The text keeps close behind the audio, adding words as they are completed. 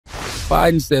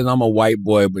Biden says I'm a white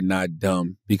boy but not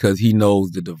dumb because he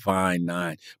knows the divine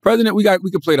nine. President, we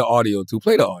could play the audio too.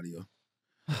 Play the audio.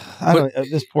 I don't.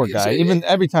 This poor guy. Even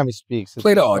every time he speaks, it's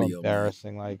play the so audio.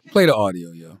 Embarrassing. Like play the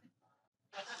audio, yo.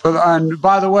 And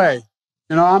by the way,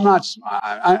 you know, I'm not.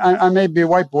 I may be a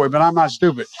white boy, but I'm not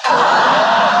stupid.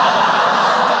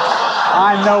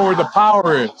 I know where the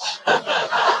power is.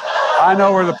 I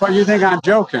know where the power. You think I'm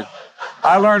joking?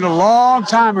 I learned a long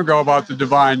time ago about the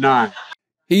divine nine.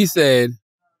 He said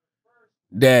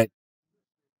that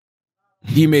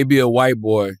he may be a white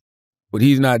boy, but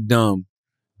he's not dumb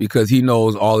because he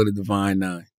knows all of the divine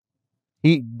nine.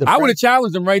 I would have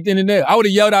challenged him right then and there. I would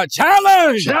have yelled out,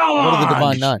 "Challenge! Challenge! What are the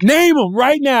divine nine? Name them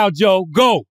right now, Joe.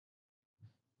 Go."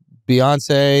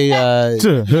 Beyonce,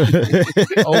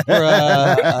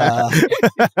 Oprah,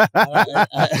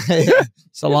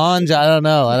 Solange. I don't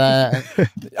know.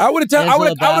 I would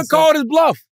have called his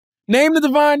bluff. Name the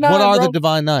divine nine. What are bro. the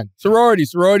divine nine?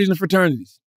 Sororities, and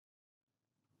fraternities.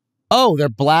 Oh, they're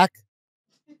black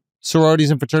sororities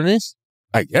and fraternities?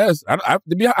 I guess. I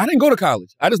didn't go to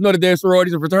college. I just know that there's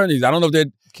sororities and fraternities. I don't know if they're.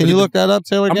 Can you look that up,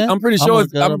 Taylor? I'm pretty sure.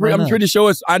 I'm pretty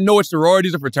sure I know it's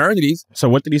sororities and fraternities. So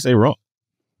what did he say wrong?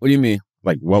 What do you mean?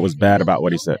 Like, what was bad about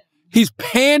what he said? He's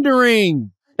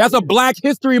pandering. That's a Black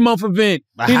History Month event.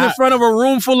 He's in front of a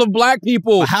room full of black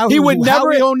people. He would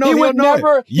never. You don't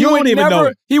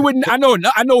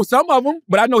I know some of them,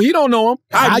 but I know he don't know them.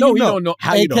 I know he don't know.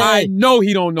 I know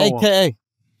he don't know them.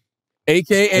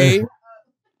 AKA.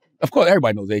 Of course,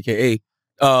 everybody knows AKA.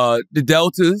 The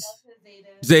Deltas,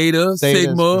 Zeta,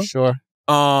 Sigma. For sure.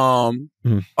 Are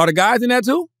the guys in that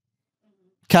too?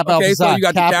 Kappa Alpha so you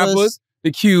got the Kappas,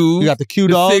 the Qs, you got the Q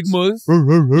the dogs, Sigmas.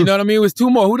 You know what I mean? It was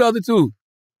two more. Who the other two?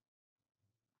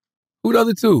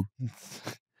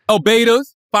 Oh,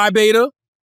 Betas, Phi Beta,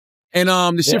 and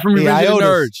the shit from Revenge of the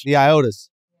Nerds. The Iotas.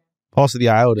 Also the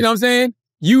Iotas. You know what I'm saying?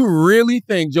 You really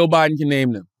think Joe Biden can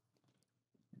name them?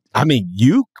 I mean,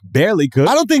 you barely could.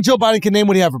 I don't think Joe Biden can name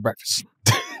what he had for breakfast.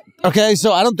 Okay,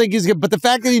 so I don't think he's good. But the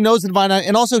fact that he knows the divine nine,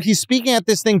 and also he's speaking at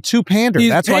this thing to pander.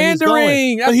 That's why he's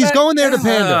going. But he's going there to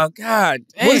pander. Oh, God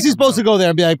damn. What is he supposed to go there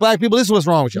and be like, black people, this is what's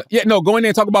wrong with you? Yeah, no, go in there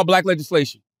and talk about black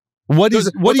legislation. What do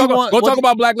you want? Go talk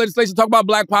about black legislation, talk about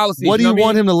black policy. What do you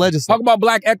want him to legislate? Talk about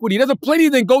black equity. There's a plenty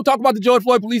of things. Go talk about the George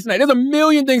Floyd Policing Act. There's a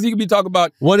million things he could be talking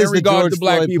about. What is the George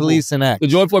black Floyd people. Policing Act? The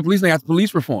George Floyd Policing Act has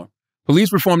police reform.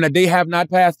 Police reform that they have not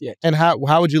passed yet. And how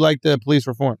would you like the police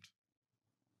reformed?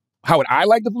 How would I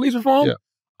like the police reform? Yeah.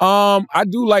 I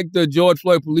do like the George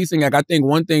Floyd Policing Act. I think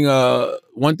one thing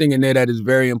in there that is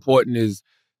very important is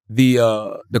the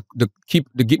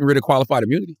getting rid of qualified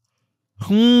immunity.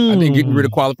 I think getting rid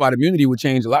of qualified immunity would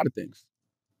change a lot of things.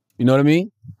 You know what I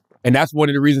mean? And that's one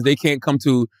of the reasons they can't come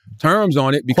to terms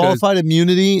on it because qualified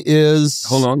immunity is.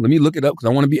 Hold on, let me look it up because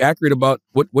I want to be accurate about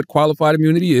what qualified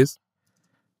immunity is.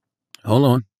 Hold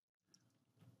on.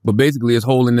 But basically, it's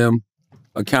holding them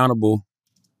accountable.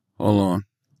 Hold on.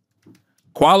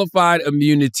 Qualified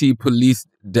immunity police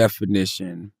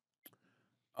definition.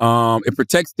 It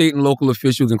protects state and local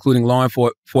officials, including law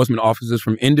enforcement officers,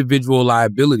 from individual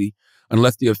liability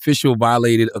unless the official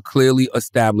violated a clearly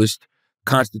established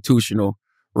constitutional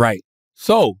right.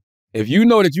 So, if you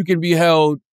know that you can be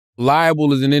held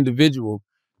liable as an individual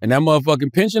and that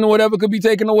motherfucking pension or whatever could be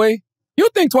taken away, you'll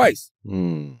think twice.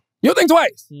 You'll think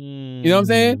twice. You know what I'm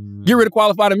saying? Get rid of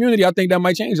qualified immunity. I think that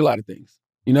might change a lot of things.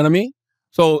 You know what I mean?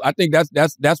 So I think that's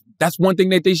one thing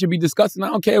that they should be discussing. I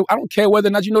don't care whether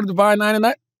or not you know the divine nine or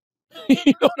not.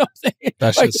 You know what I'm saying?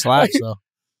 That shit slaps though.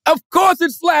 Of course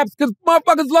it slaps because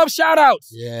motherfuckers love shout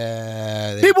outs.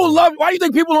 Yeah. People love. Why do you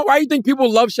think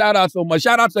people love shout outs so much?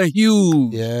 Shout outs are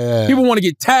huge. Yeah. People want to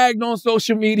get tagged on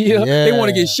social media. Yeah. They want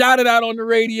to get shouted out on the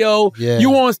radio. Yeah.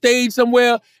 You on stage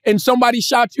somewhere and somebody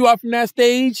shot you out from that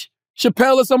stage,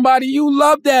 Chappelle or somebody, you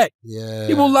love that. Yeah.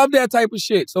 People love that type of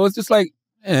shit. So it's just like,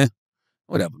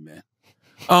 whatever, man.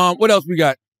 What else we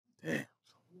got?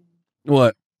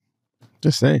 What?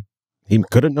 Just saying. He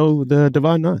couldn't know the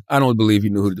divine nine. I don't believe he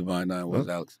knew who the divine nine was,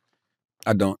 Alex.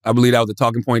 I don't. I believe that was the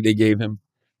talking point they gave him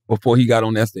before he got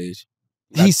on that stage.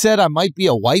 He said, I might be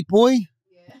a white boy?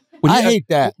 I hate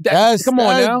that. Come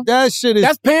on now. That shit is.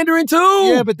 That's pandering too.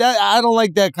 Yeah, but I don't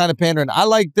like that kind of pandering. I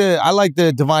like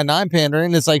the divine nine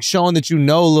pandering. It's like showing that you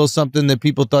know a little something that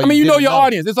people thought. I mean, you know your know.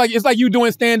 audience. It's like you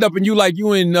doing stand up and you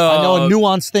in. I know a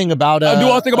nuanced thing about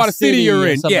a city you're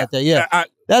in. Yeah, like that. Yeah.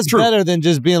 That's true. better than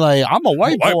just being like, I'm a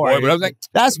white boy. But I was like,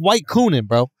 that's white cooning,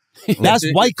 bro. That's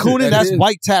white cooning. That's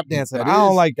white tap dancing. I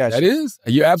don't like that. That is.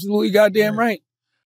 You're absolutely goddamn right.